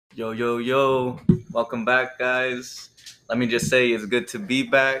Yo, yo, yo. Welcome back, guys. Let me just say it's good to be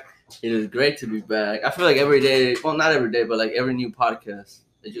back. It is great to be back. I feel like every day, well, not every day, but like every new podcast,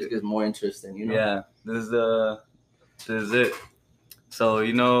 it just gets more interesting, Yeah, this is it. So,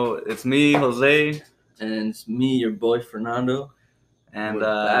 it's me, Jose, And it's me, your boy Fernando. and We're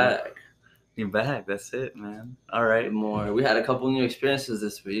back you're back. That's it, man. All with right. more. We had a couple new experiences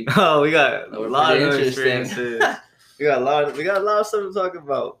this week. Oh, we got a That were lot pretty of interesting. experiences. we got a lot of stuff to talk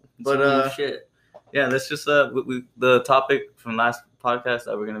about. Some But new shit. yeah, let's just the topic from last podcast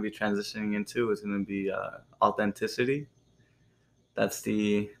that we're gonna be transitioning into is gonna be authenticity. That's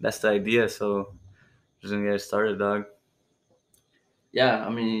the idea. So just gonna get it started, dog. Yeah, I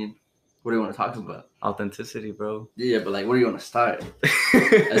mean, what do you want to talk about? Authenticity, bro. Yeah, but like, where do you want to start?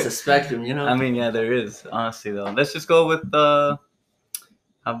 It's a spectrum, you know. I mean, yeah, there is. Honestly, though, let's just go with how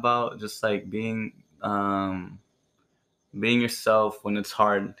about just like being yourself when it's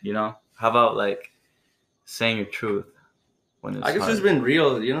hard. How about like saying your truth when it's I guess hard? just been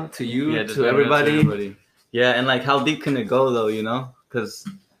real, you know, to you, Yeah, just to being real everybody. Yeah, and like how deep can it go though? Because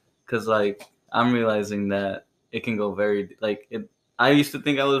like I'm realizing that it can go very like it. I used to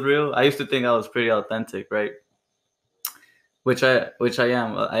think I was real. I used to think I was pretty authentic, right? Which I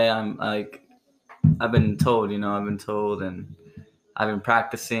am. I am like I've been told, and I've been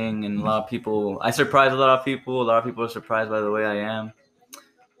practicing, and a lot of people. I surprise a lot of people. A lot of people are surprised by the way I am,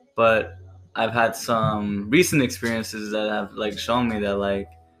 but I've had some recent experiences that have like shown me that like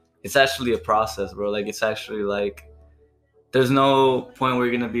it's actually a process, bro. Like it's actually like there's no point where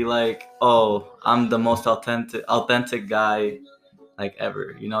you're gonna be like, oh, I'm the most authentic guy like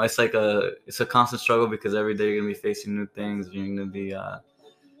ever. It's a constant struggle because every day you're gonna be facing new things. You're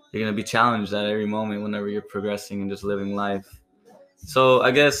gonna be challenged at every moment whenever you're progressing and just living life. So I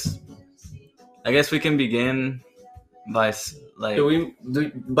guess we can begin by like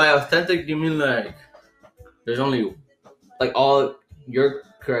By authentic, do you mean like there's only like all your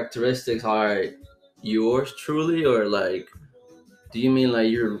characteristics are yours truly, or like do you mean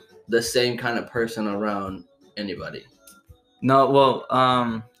like you're the same kind of person around anybody? no.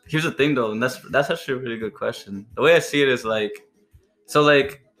 Well, here's the thing though, and that's actually a really good question. The way I see it is like so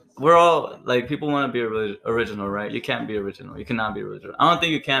like we're all like people want to be original, right? You can't be original. You cannot be original. I don't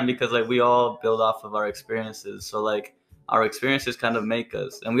think you can because like we all build off of our experiences. So like our experiences kind of make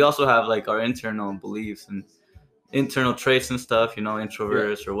us, and we also have like our internal beliefs and internal traits and stuff.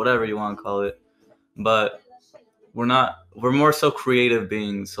 Introverts or whatever you want to call it. But we're more so creative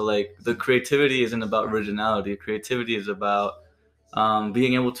beings. So like the creativity isn't about originality. Creativity is about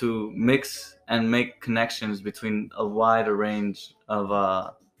being able to mix and make connections between a wide range of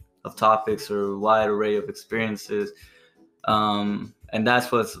topics or a wide array of experiences, and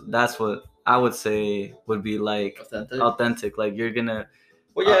that's what I would say would be like authentic. Like you're gonna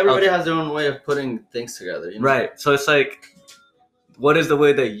Well, yeah, everybody has their own way of putting things together, you know? right. So it's like, what is the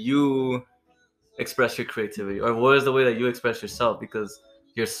way that you express your creativity, or what is the way that you express yourself? Because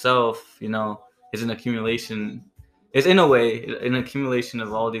yourself, is an accumulation. It's in a way an accumulation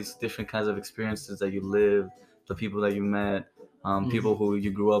of all these different kinds of experiences that you live, the people that you met, people who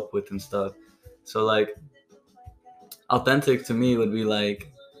you grew up with and stuff. So like, authentic to me would be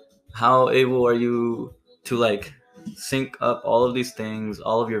like, how able are you to like sync up all of these things,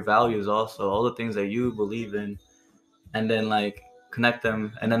 all of your values, also all the things that you believe in, and then like connect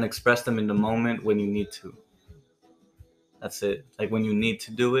them and then express them in the moment when you need to. That's it. Like when you need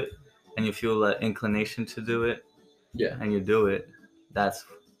to do it and you feel that inclination to do it, Yeah. and you do it. That's,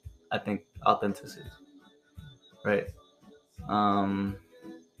 I think, authenticity, right? Um,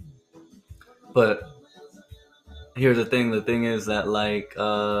 but here's the thing. The thing is that like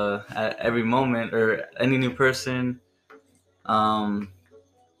at every moment or any new person, um,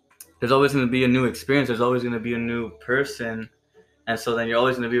 there's always going to be a new experience. There's always going to be a new person, and so then you're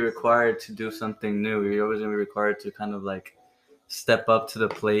always going to be required to do something new. You're always going to be required to kind of like step up to the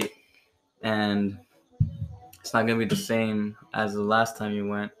plate, and it's not going to be the same as the last time you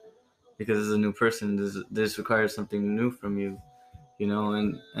went because this is a new person. This requires something new from you,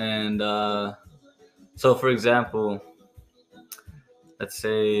 and so for example, let's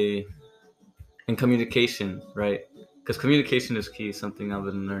say in communication, right? Because communication is key. Something I've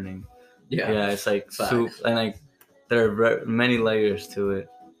been learning. Yeah, it's like soup, and like there are many layers to it.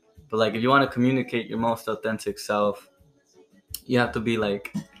 But like, if you want to communicate your most authentic self, you have to be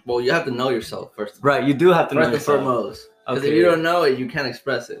like, well, you have to know yourself first. Right, you do have to know first and yourself. foremost. Because if you don't know it, you can't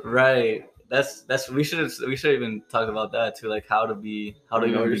express it. Right. That's we should even talk about that too, like how to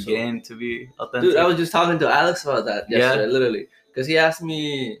even begin to be authentic. Dude, I was just talking to Alex about that yesterday, literally, because he asked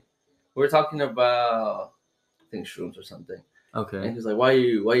me. We were talking about, I think, shrooms or something, Okay. And he's like, why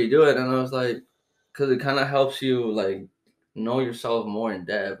you do it? And I was like, because it kind of helps you like know yourself more in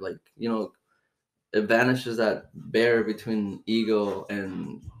depth. Like, it vanishes that barrier between ego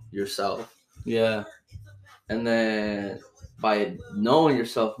and yourself. Yeah. And then by knowing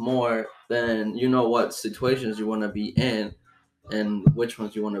yourself more, then you know what situations you want to be in and which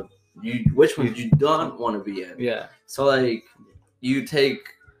ones which ones you don't want to be in. Yeah. So like you take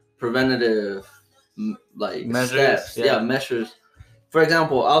preventative like Measures. steps, measures. For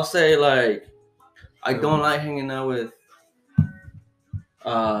example, I'll say like I don't like hanging out with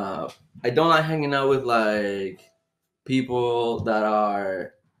I don't like hanging out with like people that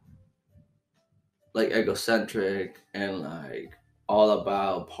are like egocentric and like all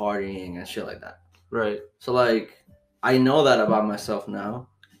about partying and shit like that. Right. So like I know that about myself now.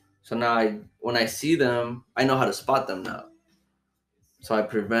 So now when I see them, I know how to spot them now. So I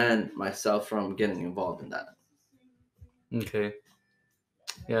prevent myself from getting involved in that. Okay.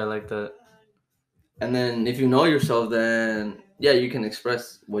 Yeah, I like that. And then if you know yourself, then yeah, you can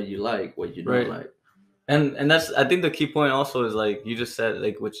express what you like, what you don't like. And that's, I think the key point also is like you just said,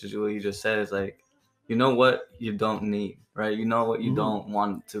 like which is what you just said is like, you know what you don't need, right? You know what you don't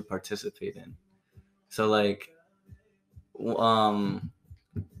want to participate in. So like, not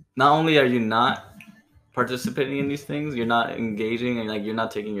only are you not participating in these things, you're not engaging and like you're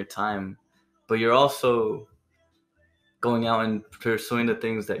not taking your time, but you're also going out and pursuing the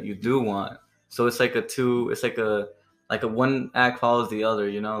things that you do want. So it's like it's like a one act follows the other,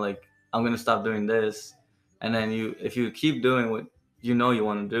 you know, like I'm gonna stop doing this, and then if you keep doing what you know you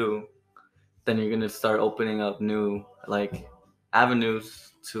want to do, then you're gonna start opening up new like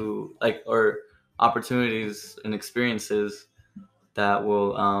avenues to like or opportunities and experiences that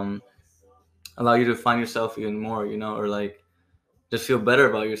will allow you to find yourself even more, you know, or like just feel better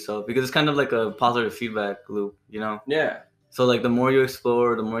about yourself because it's kind of like a positive feedback loop, you know. Yeah. So like the more you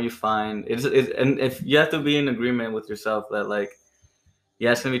explore, the more you find. And if you have to be in agreement with yourself that like,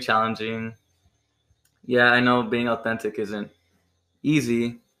 yeah, it's gonna be challenging. Yeah, I know being authentic isn't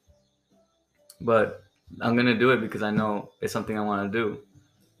easy, but I'm gonna do it because I know it's something I want to do.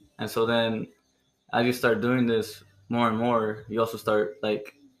 And so then, as you start doing this more and more, you also start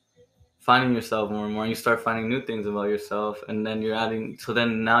like finding yourself more and more. And you start finding new things about yourself, and then you're adding. So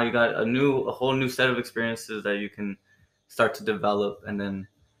then now you got a whole new set of experiences that you can start to develop, and then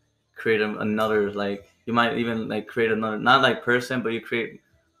create another like you might even like create another not like person, but you create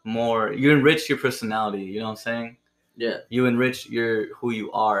more. You enrich your personality. You know what I'm saying? Yeah. You enrich your who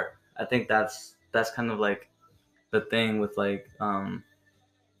you are. I think that's kind of like the thing with like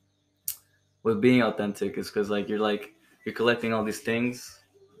with being authentic is because like you're collecting all these things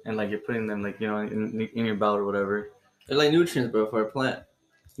and like you're putting them like you know in your belt or whatever. They're like nutrients, bro, for a plant.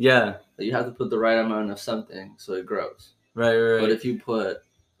 Yeah. Like you have to put the right amount of something so it grows. Right. But if you put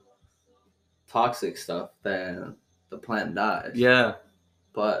toxic stuff, then the plant dies. Yeah.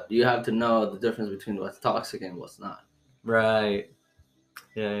 But you have to know the difference between what's toxic and what's not. Right.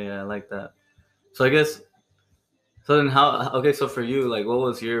 Yeah, I like that. So I guess so then okay, so for you, like what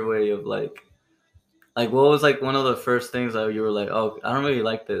was your way of like what was like one of the first things that you were like, oh, I don't really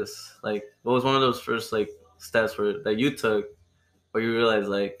like this. Like what was one of those first like steps that you took where you realized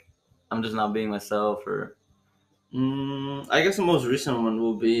like I'm just not being myself or I guess the most recent one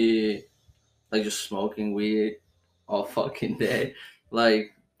will be like just smoking weed all fucking day.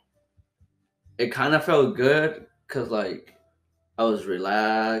 Like it kind of felt good because like I was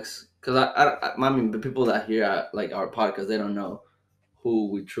relaxed. Because I mean, the people that hear like our podcast, they don't know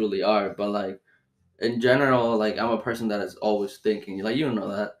who we truly are. But like in general, like I'm a person that is always thinking. Like you don't know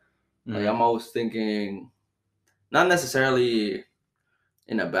that. Like I'm always thinking, not necessarily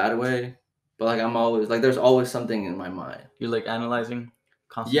in a bad way, but like I'm always like there's always something in my mind. you're like analyzing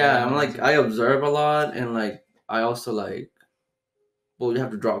constantly. Yeah, I'm like I observe a lot, and like I also like, well, you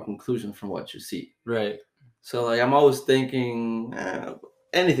have to draw conclusions from what you see. Right. So like I'm always thinking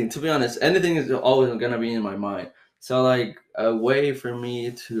anything. To be honest, anything is always gonna be in my mind. So like a way for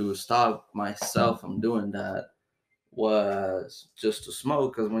me to stop myself from doing that was just to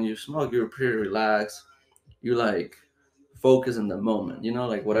smoke. Because when you smoke, you're pretty relaxed. You like focus in the moment. You know,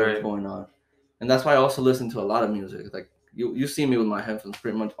 like whatever's going on. And that's why I also listen to a lot of music. Like you see me with my headphones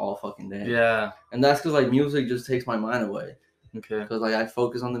pretty much all fucking day. Yeah. And that's because like music just takes my mind away. Okay. Because like I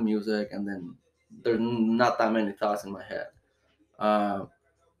focus on the music and then there's not that many thoughts in my head.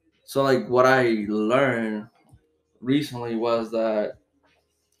 So like what I learned recently was that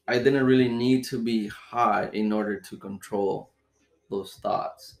I didn't really need to be high in order to control those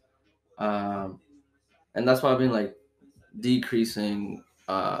thoughts. And that's why I've been like decreasing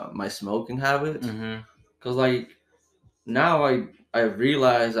my smoking habits. Because like now I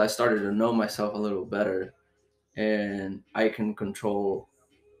realized I started to know myself a little better, and I can control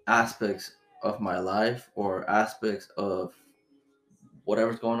aspects of my life or aspects of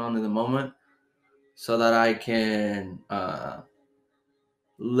whatever's going on in the moment, so that I can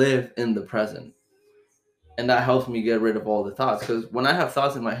live in the present. And that helps me get rid of all the thoughts, because when I have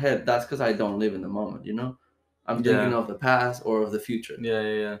thoughts in my head, that's because I don't live in the moment, you know. I'm thinking Yeah. of the past or of the future. Yeah.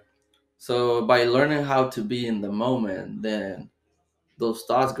 Yeah. Yeah. So by learning how to be in the moment, then those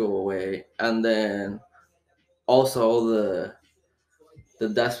thoughts go away, and then also is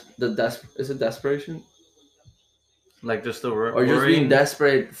it desperation, Like just the or just being worrying.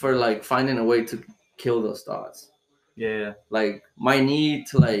 desperate for like finding a way to kill those thoughts. Yeah. Yeah. Like my need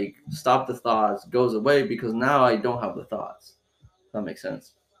to like stop the thoughts goes away because now I don't have the thoughts. That makes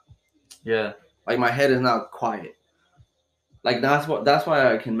sense. Yeah. Like my head is now quiet. Like that's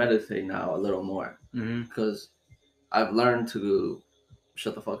why I can meditate now a little more, Mm-hmm. because I've learned to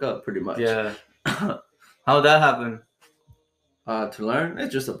shut the fuck up pretty much. Yeah. How'd that happen? To learn,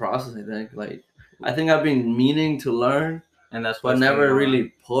 it's just a process. I think I've been meaning to learn, And that's why but it's taking never a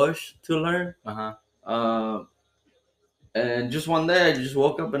really while. pushed to learn. Uh-huh. Um, and just one day I just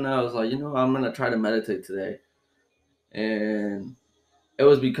woke up and I was like, I'm gonna try to meditate today. And it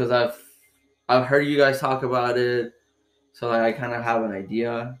was because I've heard you guys talk about it, so like, I kind of have an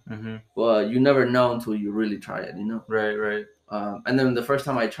idea, Mm-hmm. but you never know until you really try it. Right. Right. And then the first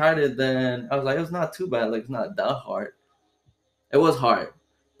time I tried it, then I was like, it's not too bad. Like, it's not that hard. It was hard,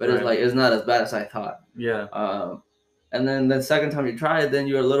 but it's Right. like it's not as bad as I thought. Yeah. And then the second time you try it, then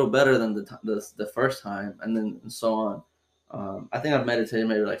you're a little better than the first time, and then so on. I think I've meditated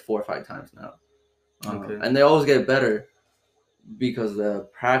maybe like 4 or 5 times now, Okay. and they always get better because the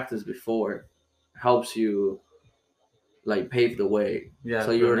practice before helps you like pave the way, Yeah.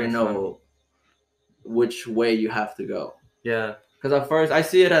 so you For the already next one. know which way you have to go. Yeah. Because at first I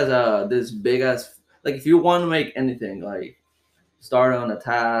see it as this big ass, like if you want to make anything, like start on a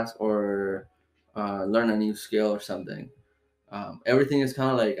task or learn a new skill or something, everything is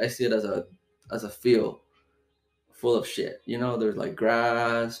kind of like, I see it as a field full of shit. There's like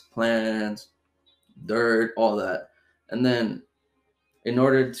grass, plants, dirt, all that, and then in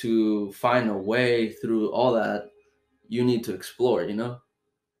order to find a way through all that, you need to explore.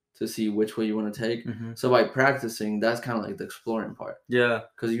 To see which way you want to take. Mm-hmm. So by practicing, that's kind of like the exploring part, Yeah.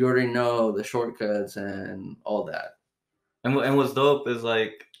 because you already know the shortcuts and all that. And what's dope is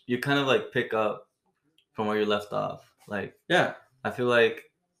like you kind of like pick up from where you left off. Like Yeah, I feel like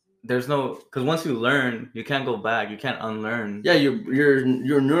there's no, because once you learn, you can't go back. You can't unlearn. yeah. Your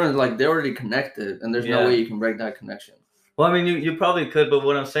neurons, like, they're already connected, and there's no Yeah. way you can break that connection. Well, I mean, you probably could, but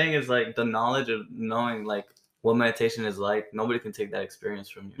what I'm saying is like the knowledge of knowing like what meditation is like. Nobody can take that experience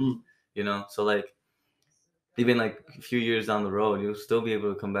from you. Mm. You know, so like even like a few years down the road, you'll still be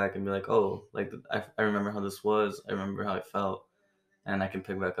able to come back and be like, oh, like I remember how this was. I remember how I felt, and I can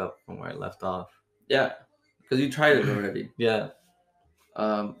pick back up from where I left off. Yeah, because you tried it already. Yeah.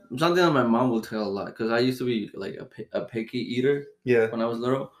 Something that my mom will tell a lot, because I used to be like a picky eater Yeah. when I was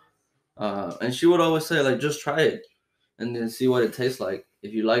little, and she would always say, like, just try it and then see what it tastes like.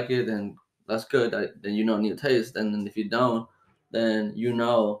 If you like it, then that's good. Then you know new taste, and then if you don't, then you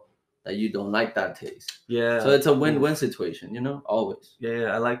know that you don't like that taste. Yeah. So it's a win-win situation, always.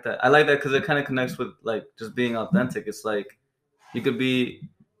 Yeah, I like that. I like that because it kind of connects with like just being authentic. It's like you could be,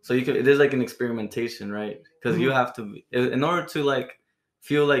 so you could. It is like an experimentation, right? Because you have to, in order to like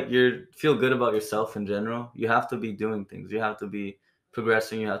feel like feel good about yourself in general. You have to be doing things. You have to be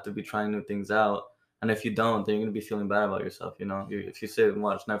progressing. You have to be trying new things out. And if you don't, then you're gonna be feeling bad about yourself. If you sit and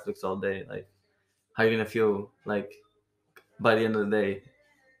watch Netflix all day, like how are you gonna feel like by the end of the day,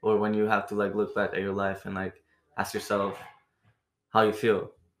 or when you have to like look back at your life and like ask yourself how you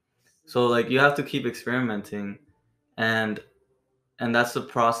feel. So like you have to keep experimenting, and that's the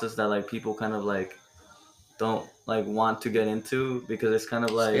process that like people kind of like don't like want to get into because it's kind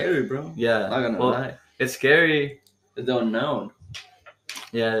of like Scary, bro. Yeah. Not gonna Well, lie. it's scary. The unknown.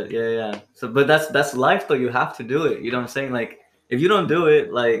 Yeah. So but that's life though. You have to do it. You know what I'm saying? Like if you don't do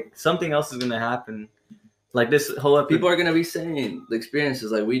it, like something else is gonna happen. Like this whole People are gonna be saying the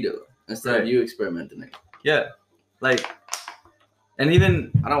experiences like we do instead Right. of you experimenting it. Yeah. Like, and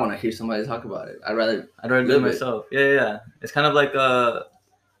even I don't want to hear somebody talk about it. I'd rather do it live it. myself. Yeah. It's kind of like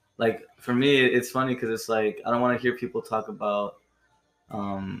for me, it's funny because it's like I don't want to hear people talk about,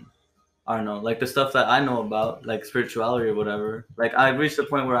 I don't know, like the stuff that I know about, like spirituality or whatever. Like I've reached the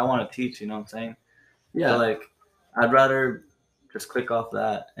point where I want to teach. You know what I'm saying? Yeah. So like, I'd rather just click off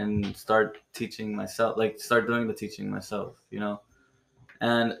that and start teaching myself. Like start doing the teaching myself.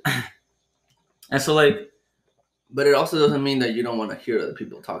 And and so like But it also doesn't mean that you don't want to hear other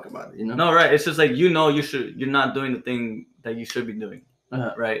people talk about it, you know? No, right. It's just like you're not doing the thing that you should be doing,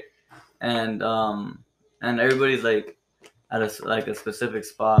 right? And everybody's like at a specific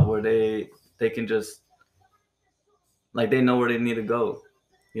spot where they can just like they know where they need to go,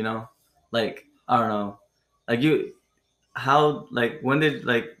 you know? Like I don't know, like you how like when did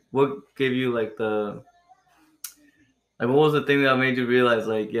like what gave you like the like what was the thing that made you realize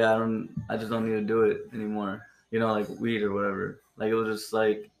like yeah I just don't need to do it anymore, you know, like weed or whatever, like it was just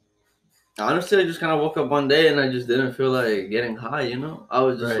like Honestly, I just kind of woke up one day and I just didn't feel like getting high, you know? I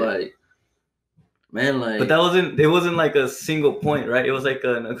was just right. like, man, like. But it wasn't like a single point, right? It was like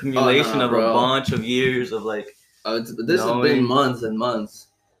an accumulation of bro. a bunch of years of like This has been months and months.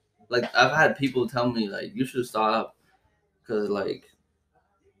 Like, I've had people tell me, like, you should stop because, like,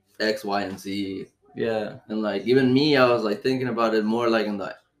 X, Y, and Z. Yeah. And, like, even me, I was, like, thinking about it more, like, in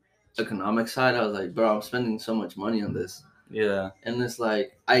the economic side. I was like, bro, I'm spending so much money on this. Yeah. And it's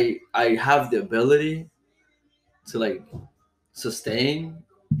like, I have the ability to, like, sustain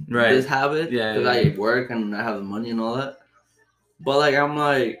this habit. Yeah. Because I work and I have the money and all that. But, like, I'm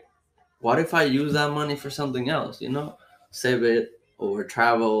like, what if I use that money for something else, you know? Save it or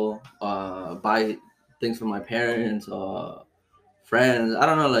travel, buy things for my parents, friends. I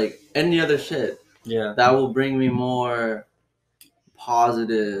don't know, like any other shit. Yeah. That will bring me more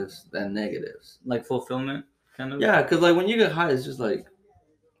positives than negatives. Like fulfillment, kind of. Yeah, because like when you get high, it's just like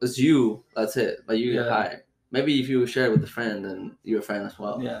it's you. That's it. Like you get high. Maybe if you share it with a friend, then you're a friend as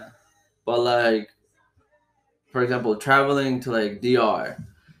well. Yeah. But like, for example, traveling to like DR.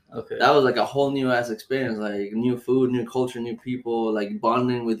 Okay. That was like a whole new ass experience, like new food, new culture, new people, like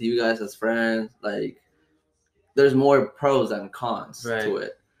bonding with you guys as friends. Like there's more pros than cons to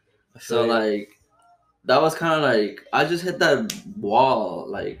it. So like that was kind of like I just hit that wall.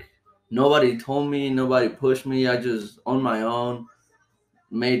 Like nobody told me, nobody pushed me. I just on my own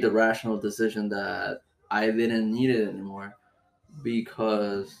made the rational decision that I didn't need it anymore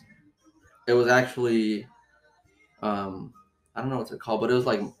because it was actually I don't know what it's called, but it was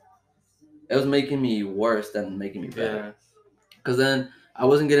like it was making me worse than making me better. Because then I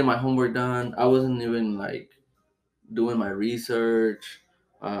wasn't getting my homework done. I wasn't even like doing my research.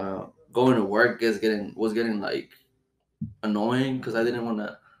 Going to work was getting like annoying because I didn't want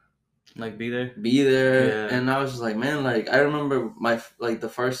to like be there. Yeah. And I was just like, man, like I remember the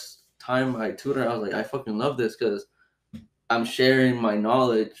first time I tutored, I was like, I fucking love this because I'm sharing my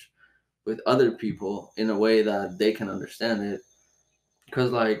knowledge with other people in a way that they can understand it.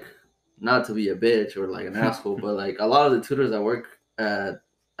 Because like not to be a bitch or like an asshole, but like a lot of the tutors that work at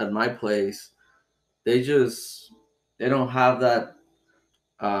my place, they don't have that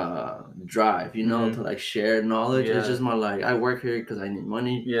drive, you know, to like share knowledge. It's just more like I work here because I need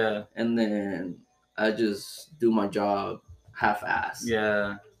money. Yeah. And then I just do my job half-ass.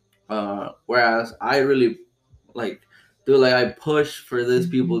 Yeah. Whereas I really like I push for these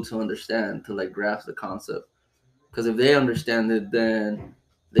people to understand, to like grasp the concept. Because if they understand it, then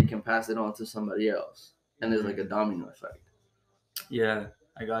they can pass it on to somebody else, and there's like a domino effect. Yeah,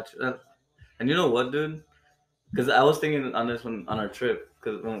 I got you. And you know what, dude? Because I was thinking on this one on our trip,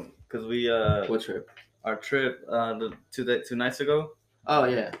 because we What trip? Our trip 2 nights ago. Oh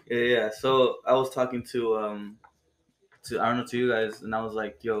yeah. Yeah. So I was talking to I don't know, to you guys, and I was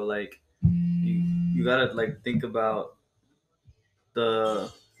like, yo, like you gotta like think about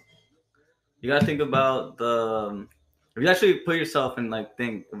the if you actually put yourself and like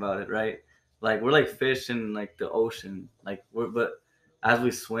think about it, right? Like we're like fish in like the ocean, like but as we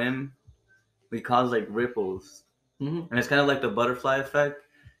swim, we cause like ripples, and it's kind of like the butterfly effect.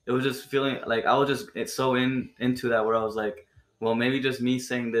 It was just feeling like I was just it's so into that where I was like, well, maybe just me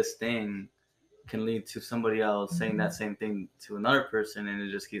saying this thing can lead to somebody else saying that same thing to another person, and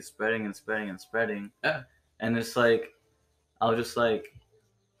it just keeps spreading and spreading and spreading. Yeah. And it's like I was just like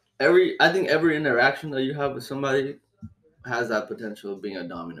I think every interaction that you have with somebody has that potential of being a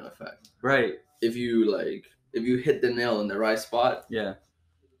domino effect. Right. If you hit the nail in the right spot, yeah,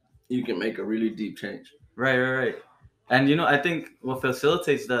 you can make a really deep change. Right. And you know, I think what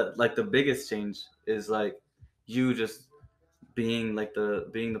facilitates that, like the biggest change, is like you just being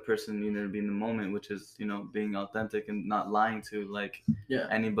the person you know, be in the moment, which is, you know, being authentic and not lying to like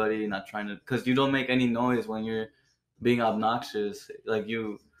anybody, not trying to, because you don't make any noise when you're being obnoxious. Like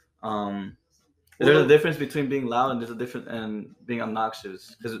you, there's a difference between being loud and there's a difference and being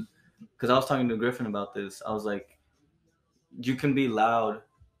obnoxious. Because I was talking to Griffin about this. I was like, you can be loud,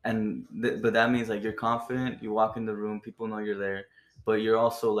 but that means like you're confident. You walk in the room, people know you're there, but you're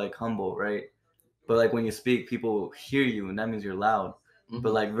also like humble, right? But like when you speak, people hear you, and that means you're loud. Mm-hmm.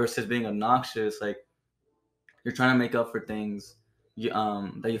 But like versus being obnoxious, like you're trying to make up for things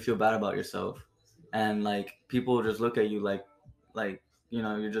that you feel bad about yourself, and like people just look at you like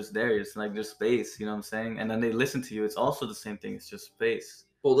you're just there. It's like just space. You know what I'm saying? And then they listen to you. It's also the same thing. It's just space.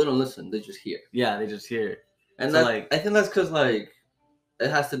 Well, they don't listen. They just hear. Yeah, they just hear it. And So, that, like, I think that's because like it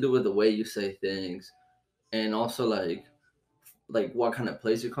has to do with the way you say things, and also like what kind of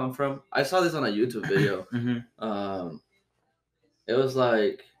place you come from. I saw this on a YouTube video. It was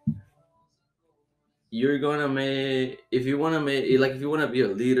like you're gonna make if you want to be a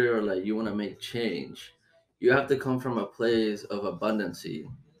leader or like you want to make change, you have to come from a place of abundancy.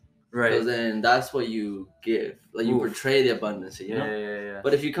 right. Because then that's what you give. Like you Oof. portray the abundance, you know? Yeah.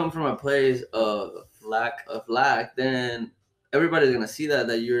 But if you come from a place of lack, then everybody's gonna see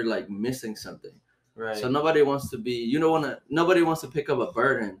that you're like missing something. Right. So nobody wants to be nobody wants to pick up a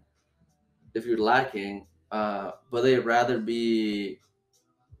burden if you're lacking. But they'd rather be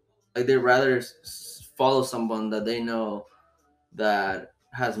like they'd rather follow someone that they know that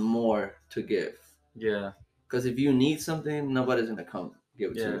has more to give. Yeah. Because if you need something, nobody's gonna come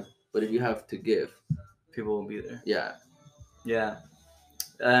give it to you. But if you have to give, people will be there. Yeah. Yeah.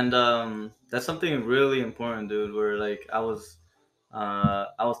 And that's something really important, dude, where like I was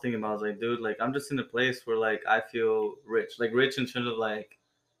thinking about, I was like, dude, like I'm just in a place where like I feel rich. Like rich in terms of like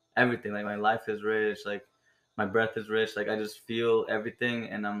everything. Like my life is rich, like my breath is rich, like I just feel everything,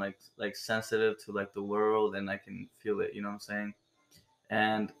 and I'm like sensitive to like the world, and I can feel it, you know what I'm saying?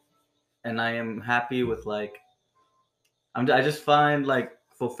 And I am happy with like I just find like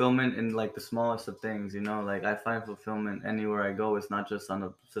fulfillment in like the smallest of things, you know? Like I find fulfillment anywhere I go. It's not just on a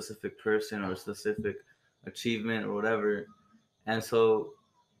specific person or a specific achievement or whatever. And so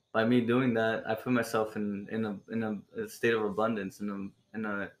by me doing that, I put myself in a state of abundance, and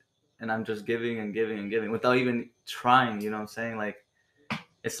I'm just giving and giving and giving without even trying, you know what I'm saying? Like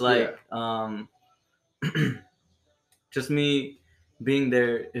it's like just me being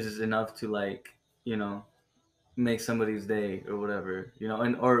there is enough to like, you know, make somebody's day or whatever, you know,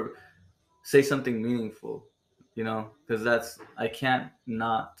 and or say something meaningful, you know, because I can't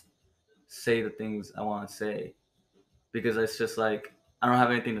not say the things I want to say, because it's just like I don't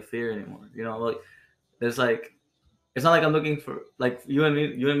have anything to fear anymore, you know. Like there's like it's not like I'm looking for like you and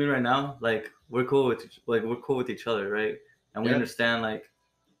me right now, like we're cool with each other, right? And we understand like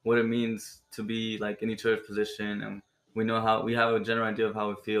what it means to be like in each other's position, and we know how we have a general idea of how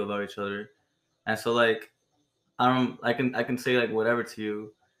we feel about each other. And so like I can say like whatever to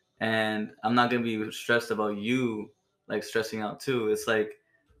you, and I'm not gonna be stressed about you like stressing out too. It's like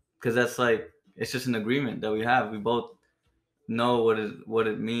because that's like it's just an agreement that we have. We both know what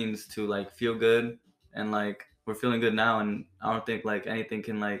it means to like feel good, and like we're feeling good now, and I don't think like anything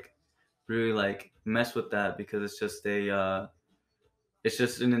can like really like mess with that, because it's just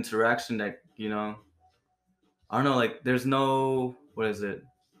an interaction that, you know, I don't know, like there's no what is it?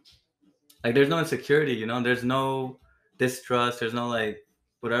 Like there's no insecurity, you know, there's no distrust, there's no like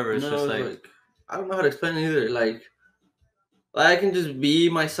whatever. It's just like I don't know how to explain it either. Like I can just be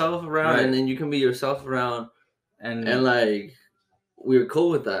myself around, and then you can be yourself around, and like we're cool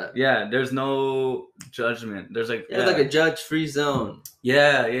with that. Yeah, there's no judgment. There's like it's like a judge-free zone.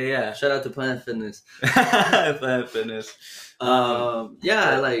 Yeah. Shout out to Planet Fitness. Planet Fitness.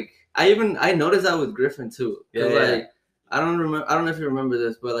 Like I noticed that with Griffin too. Like I don't know if you remember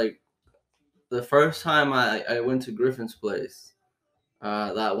this, but like the first time I went to Griffin's place,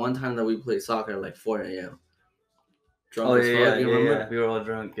 that one time that we played soccer at like 4 a.m. Drunk as fuck, you remember? We were all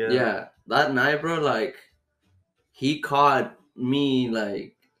drunk, Yeah. That night, bro, like he caught me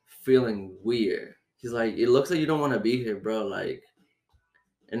like feeling weird. He's like, it looks like you don't want to be here, bro. Like,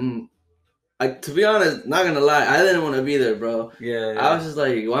 and to be honest, not gonna lie, I didn't want to be there, bro. Yeah. I was just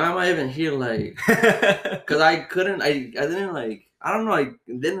like, why am I even here? Like, because I didn't like, I don't know, I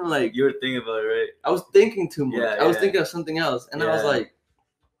didn't like. You were thinking about it, right? I was thinking too much. Yeah, I was thinking of something else, and I was like,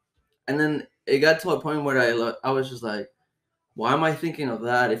 and then it got to a point where I was just like, why am I thinking of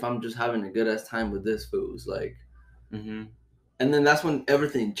that if I'm just having a good ass time with this fools? Like, and then that's when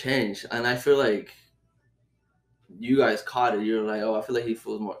everything changed, and I feel like you guys caught it. You're like, oh, I feel like he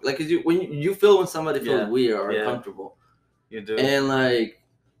feels more like, cause when you feel when somebody feels weird or uncomfortable, you do, and like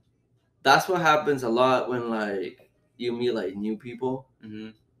that's what happens a lot when like you meet like new people.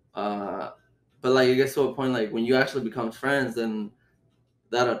 But like it gets to a point like when you actually become friends, then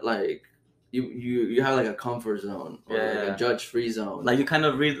that like you have like a comfort zone or like a judge-free zone. Like you kind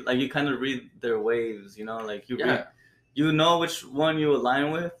of read their waves, you know, like you know which one you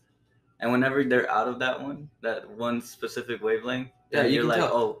align with, and whenever they're out of that one specific wavelength, you're like,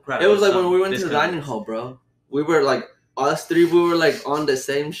 oh crap. It was like when we went to the dining hall, bro. We were like us three, we were like on the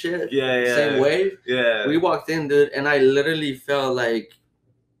same shit, same wave. Yeah. We walked in, dude, and I literally felt like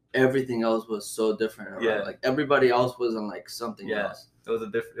everything else was so different around. Yeah. Like everybody else was on like something else.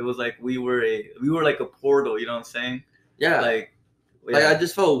 It was like we were like a portal, you know what I'm saying? Yeah. Like I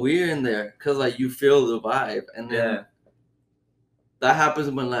just felt weird in there because like you feel the vibe, and then that happens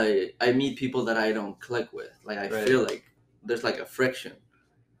when like I meet people that I don't click with. Like I feel like there's like a friction,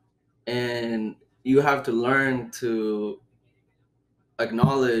 and you have to learn to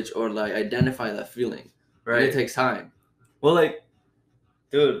acknowledge or like identify that feeling. Right. And it takes time. Well, like,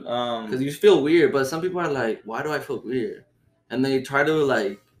 dude, because you feel weird, but some people are like, why do I feel weird? And they try to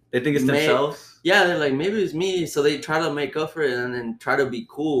like, they think it's themselves. Yeah, they're like, maybe it's me. So they try to make up for it and then try to be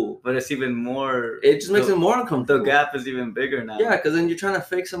cool. But it's even more. It just makes it more uncomfortable. The gap is even bigger now. Yeah, because then you're trying to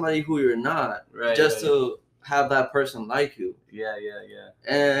fake somebody who you're not, just to have that person like you. Yeah.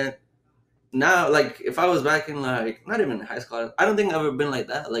 And now, like, if I was back in like, not even in high school, I don't think I've ever been like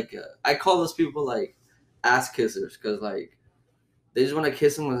that. Like, I call those people like ass kissers because like they just want to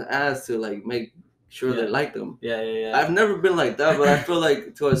kiss someone's ass to like make sure they like them. Yeah. I've never been like that, but I feel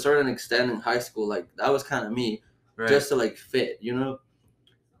like to a certain extent in high school, like that was kind of me, just to like fit, you know.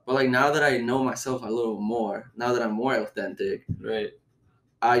 But like now that I know myself a little more, now that I'm more authentic,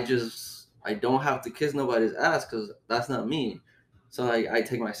 I don't have to kiss nobody's ass because that's not me. So like I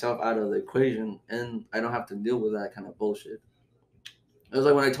take myself out of the equation and I don't have to deal with that kind of bullshit. It was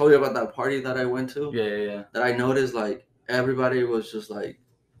like when I told you about that party that I went to. Yeah. That I noticed like everybody was just like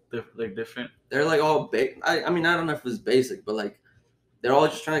different. They're like all big. I mean, I don't know if it's basic, but like they're all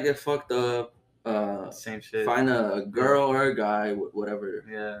just trying to get fucked up. Same shit. Find a girl or a guy,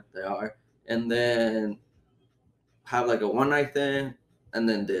 whatever they are, and then have like a one night thing, and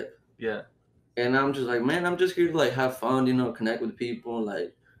then dip. Yeah. And I'm just like, man, I'm just here to like have fun, you know, connect with people,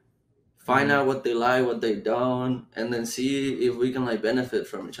 like find out what they like, what they don't, and then see if we can like benefit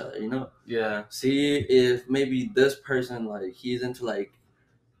from each other, you know? Yeah. See if maybe this person like he's into like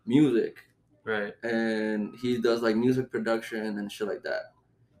music, and he does like music production and shit like that,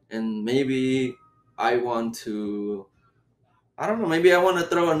 and maybe I want to, I don't know, maybe I want to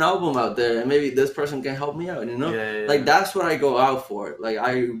throw an album out there and maybe this person can help me out, you know? Like that's what I go out for. Like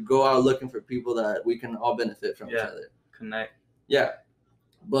I go out looking for people that we can all benefit from each other. Connect. Yeah.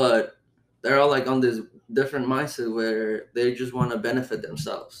 But they're all like on this different mindset where they just want to benefit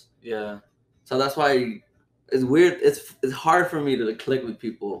themselves. Yeah. So that's why it's weird. It's hard for me to click with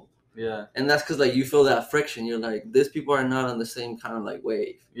people. Yeah. And that's because like you feel that friction. You're like, these people are not on the same kind of like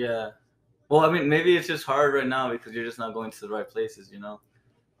wave. Yeah. Well, I mean, maybe it's just hard right now because you're just not going to the right places, you know?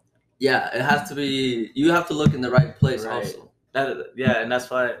 Yeah, it has to be, you have to look in the right place also. And that's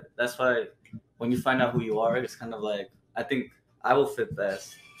why when you find out who you are, it's kind of like, I think I will fit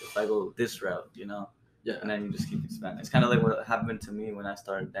best if I go this route, you know? Yeah. And then you just keep expanding. It's kind of like what happened to me when I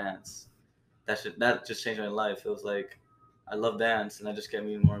started dance. That just changed my life. It was like, I love dance, and I just get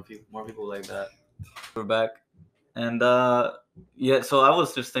meeting more people like that. We're back. And so I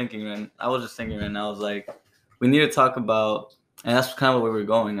was just thinking, and I was like, we need to talk about, and that's kind of where we were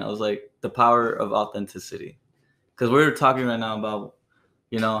going. I was like, the power of authenticity, because we're talking right now about,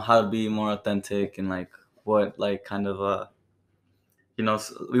 you know, how to be more authentic and like what like kind of you know,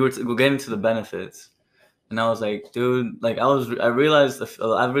 we're getting to the benefits, and I was like, dude, like I realized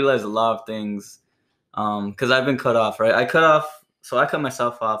a lot of things, because I've been cut off, right? I cut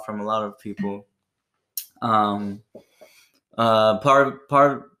myself off from a lot of people.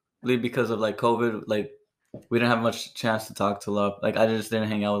 Partly because of like COVID, like we didn't have much chance to talk to a lot. Like I just didn't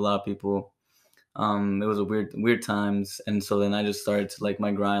hang out with a lot of people. It was a weird times, and so then I just started to like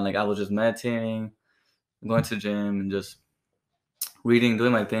my grind. Like I was just meditating, going to the gym, and just reading,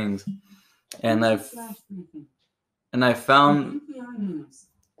 doing my things, and I found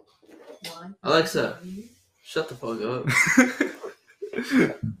Alexa, shut the fuck up.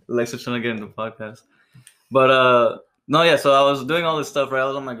 Alexa's trying to get into the podcast. But no, yeah, so I was doing all this stuff, right? I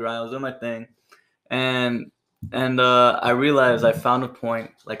was on my grind, I was doing my thing. And I realized I found a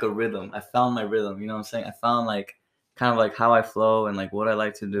point, like a rhythm. I found my rhythm, you know what I'm saying? I found like kind of like how I flow and like what I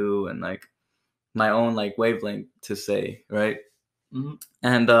like to do and like my own like wavelength to say, right? Mm-hmm.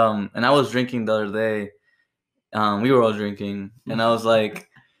 And I was drinking the other day. We were all drinking, and I was like,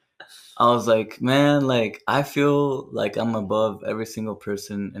 man, like I feel like I'm above every single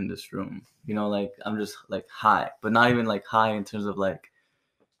person in this room. You know, like I'm just like high, but not even like high in terms of like,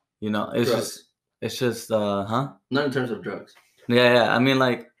 you know, it's just not in terms of drugs. Yeah. I mean,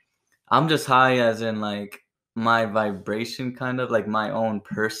 like I'm just high as in like my vibration, kind of like my own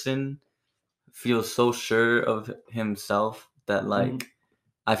person feels so sure of himself that like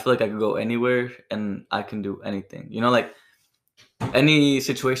I feel like I could go anywhere and I can do anything. You know, like any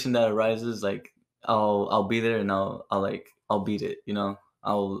situation that arises, like I'll be there and I'll beat it. You know,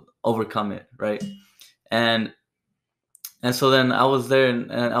 I'll overcome it, right? And and so then I was there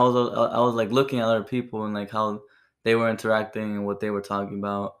and I was like looking at other people and like how they were interacting and what they were talking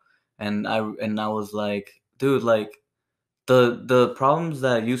about, and I was like, dude, like the problems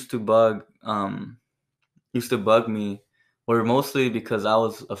that used to bug me were mostly because I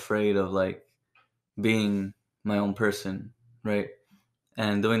was afraid of like being my own person, right?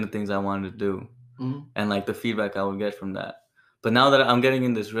 And doing the things I wanted to do Mhm. and like the feedback I would get from that. But now that I'm getting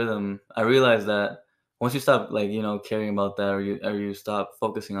in this rhythm, I realize that once you stop like, you know, caring about that or you stop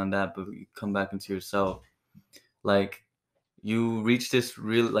focusing on that but you come back into yourself, like you reach this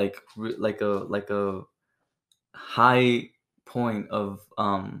real like a high point of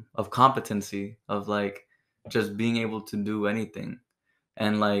competency of like just being able to do anything.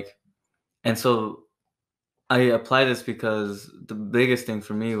 And like and so I apply this because the biggest thing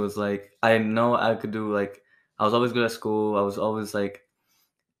for me was like I know I could do like I was always good at school. I was always like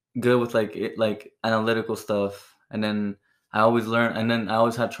good with like analytical stuff, and then I always learned, and then I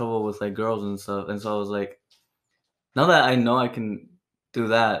always had trouble with like girls and stuff. And so I was like, now that I know I can do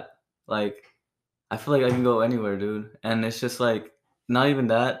that, like I feel like I can go anywhere, dude. And it's just like not even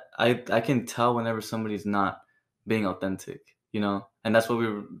that. I can tell whenever somebody's not being authentic, you know? And that's what we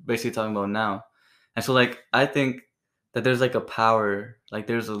were basically talking about now. And so like I think that there's like a power, like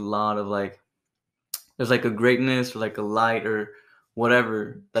there's a lot of like there's like a greatness or like a light or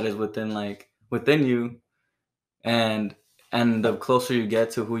whatever that is within you, and the closer you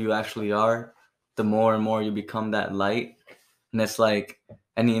get to who you actually are, the more and more you become that light. And it's like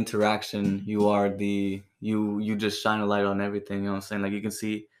any interaction, you are the you just shine a light on everything. You know what I'm saying? Like you can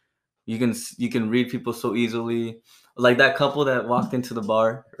see, you can read people so easily. Like that couple that walked into the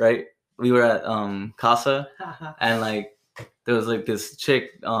bar, right? We were at Casa, and like there was like this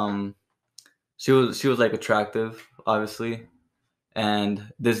chick. She was like attractive, obviously, and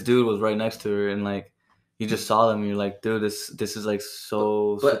this dude was right next to her, and like you just saw them, and you're like, dude, this is like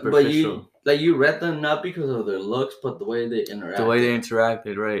so But you superficial. like you read them not because of their looks, but the way they interacted. The way they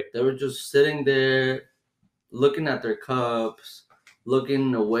interacted, right? They were just sitting there, looking at their cups,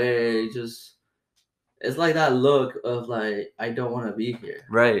 looking away. Just it's like that look of like I don't want to be here.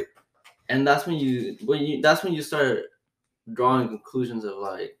 Right. And that's when you start drawing conclusions of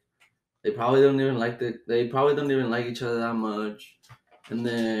like they probably don't even like each other that much. And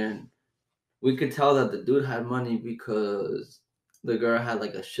then we could tell that the dude had money because the girl had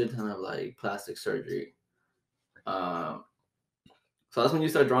like a shit ton of like plastic surgery. Um, so that's when you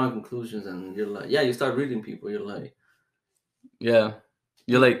start drawing conclusions, and you're like, yeah, you start reading people. You're like, Yeah.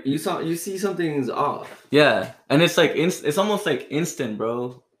 You're like, you see something's off. yeah, and it's like it's almost like instant,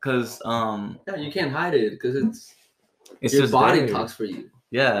 bro. Cause Yeah, you can't hide it because it's your just body there. talks for you.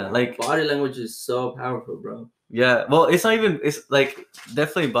 Yeah, like Body language is so powerful, bro. yeah. Well, it's not even. It's like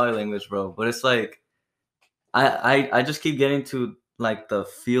definitely body language, bro. But it's like I just keep getting to like the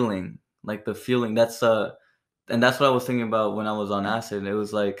feeling. And that's what I was thinking about when I was on acid. It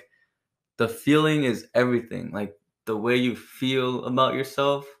was like the feeling is everything. Like the way you feel about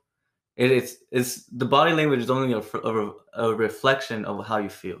yourself. It's the body language is only a reflection of how you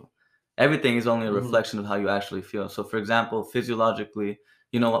feel. Everything is only a reflection of how you actually feel. So, for example, physiologically,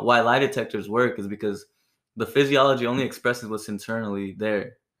 you know why lie detectors work is because the physiology only expresses what's internally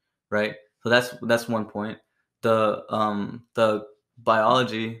there, right? So that's one point. The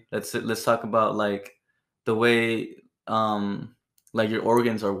biology. Let's talk about like the way like your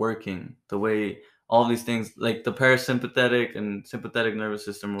organs are working, the way all these things like the parasympathetic and sympathetic nervous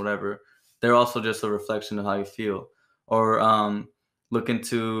system or whatever, they're also just a reflection of how you feel. Or look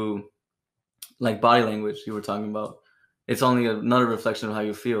into like body language you were talking about. It's only another reflection of how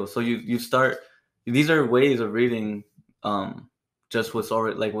you feel. So you start, these are ways of reading just what's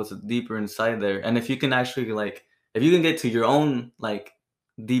already like what's deeper inside there. And if you can actually like if you can get to your own like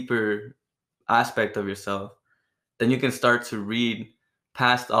deeper aspect of yourself, then you can start to read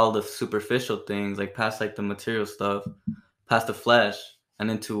past all the superficial things, like past like the material stuff, past the flesh,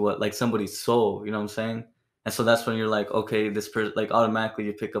 and into what like somebody's soul. You know what I'm saying? And so that's when you're like, okay, this person like automatically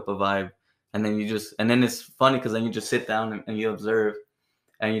you pick up a vibe, and then it's funny because then you just sit down and you observe,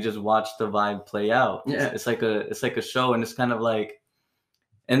 and you just watch the vibe play out. Yeah. It's like a show, and it's kind of like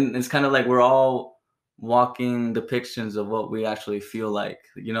we're all walking depictions of what we actually feel like.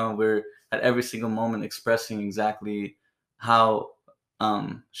 You know, we're at every single moment expressing exactly how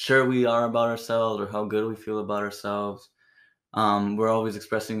sure we are about ourselves or how good we feel about ourselves. We're always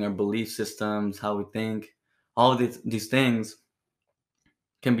expressing our belief systems, how we think, all of these things.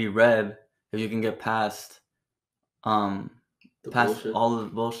 can be read if you can get um The past bullshit. all the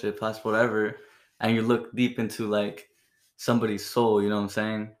bullshit, past whatever, and you look deep into like somebody's soul, you know what I'm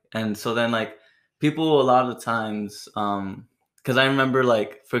saying? And so then like people a lot of the times, because I remember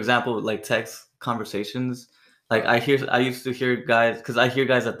like for example like text conversations, like I used to hear guys, because I hear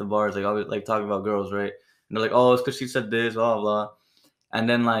guys at the bars like always like talking about girls, right? And they're like, oh, it's because she said this, blah blah blah. And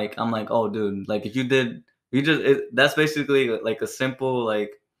then like I'm like, oh dude, like if you did, you just that's basically like a simple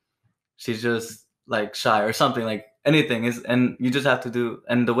like she's just like shy or something, like anything is, and you just have to do,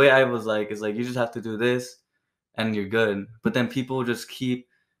 and the way I was like is like you just have to do this and you're good. But then people just keep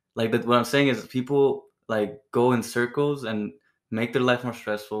like what I'm saying is people like go in circles and make their life more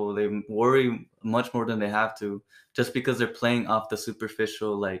stressful. They worry much more than they have to, just because they're playing off the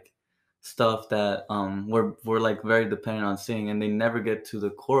superficial like stuff that we're like very dependent on seeing, and they never get to the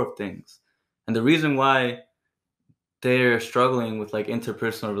core of things. And the reason why they're struggling with like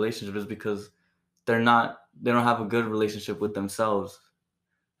interpersonal relationships is because they don't have a good relationship with themselves.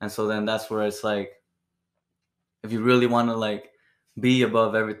 And so then that's where it's like if you really want to like be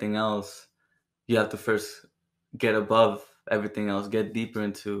above everything else, you have to first get above everything else, get deeper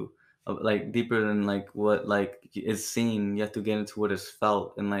into like deeper than like what like is seen. You have to get into what is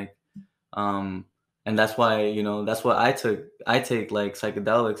felt, and like um and that's why, you know, that's why I take like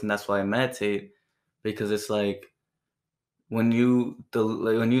psychedelics, and that's why I meditate, because it's like when you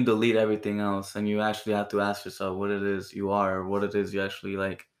delete everything else and you actually have to ask yourself what it is you are, or what it is you actually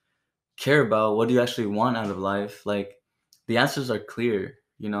like care about, what do you actually want out of life, like the answers are clear.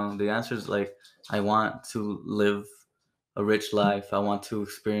 You know, the answers like I want to live a rich life, I want to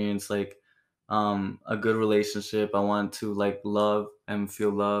experience like a good relationship, I want to like love and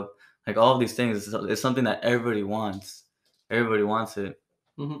feel love, like all of these things is something that everybody wants it.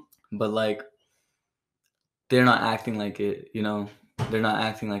 Hmm. But like they're not acting like it, you know, they're not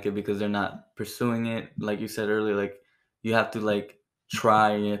acting like it because they're not pursuing it, like you said earlier, like you have to like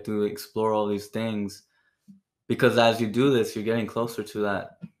try, you have to explore all these things, because as you do this you're getting closer to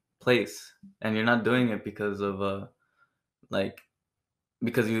that place, and you're not doing it because of like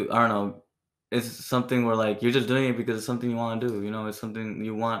because you, I don't know, it's something where like you're just doing it because it's something you want to do, you know, it's something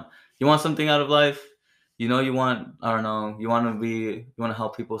you want something out of life, you know, you want, I don't know, you want to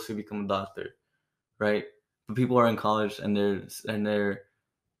help people so you become a doctor, right? But people are in college and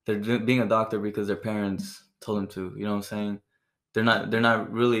being a doctor because their parents told them to. You know what I'm saying? They're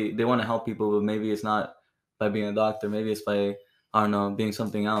not really, they want to help people, but maybe it's not by being a doctor. Maybe it's by, I don't know, being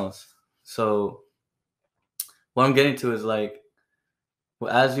something else. So what I'm getting to is like,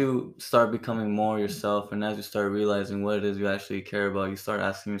 well, as you start becoming more yourself, and as you start realizing what it is you actually care about, you start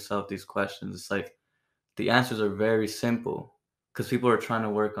asking yourself these questions. It's like the answers are very simple, because people are trying to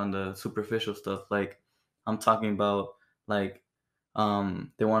work on the superficial stuff. Like I'm talking about like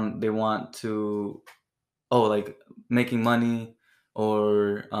they want to, oh, like making money,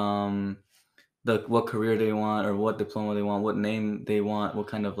 or the what career they want, or what diploma they want, what name they want, what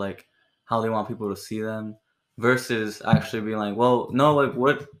kind of like how they want people to see them, versus actually being like, well, no, like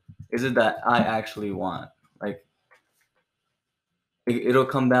what is it that I actually want? Like it'll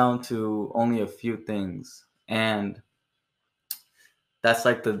come down to only a few things, and that's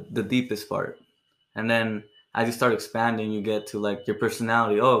like the deepest part. And then as you start expanding, you get to like your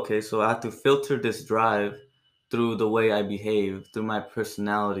personality. Oh, okay, so I have to filter this drive through the way I behave, through my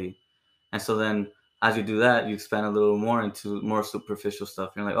personality. And so then as you do that, you expand a little more into more superficial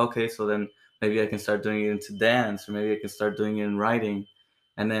stuff. You're like, okay, so then maybe I can start doing it into dance, or maybe I can start doing it in writing.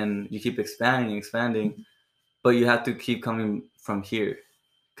 And then you keep expanding, expanding, but you have to keep coming from here.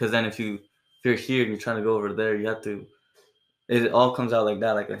 Because then if you're here and you're trying to go over there, you have to, it all comes out like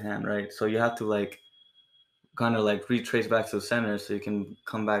that, like a hand, right? So you have to like kind of like retrace back to the center so you can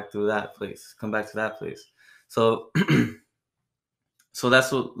come back to that place, come back to that place. So so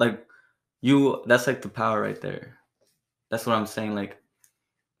that's what like that's like the power right there. That's what I'm saying, like,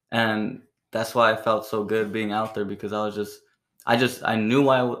 and that's why I felt so good being out there, because I knew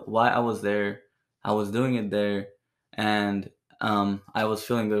why I was there. I was doing it there, and I was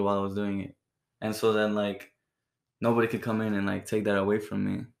feeling good while I was doing it. And so then like nobody could come in and like take that away from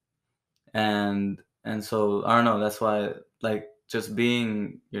me. And so I don't know, that's why like just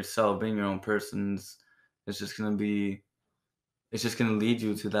being yourself, being your own person is just gonna be, it's just gonna lead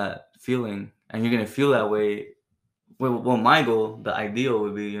you to that feeling, and you're gonna feel that way. Well, my goal, the ideal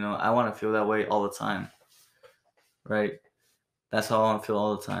would be, you know, I want to feel that way all the time, right? That's how I want to feel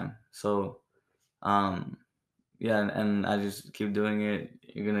all the time. So um yeah, and I just keep doing it.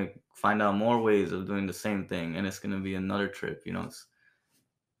 You're gonna find out more ways of doing the same thing, and it's gonna be another trip, you know.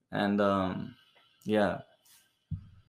 And yeah,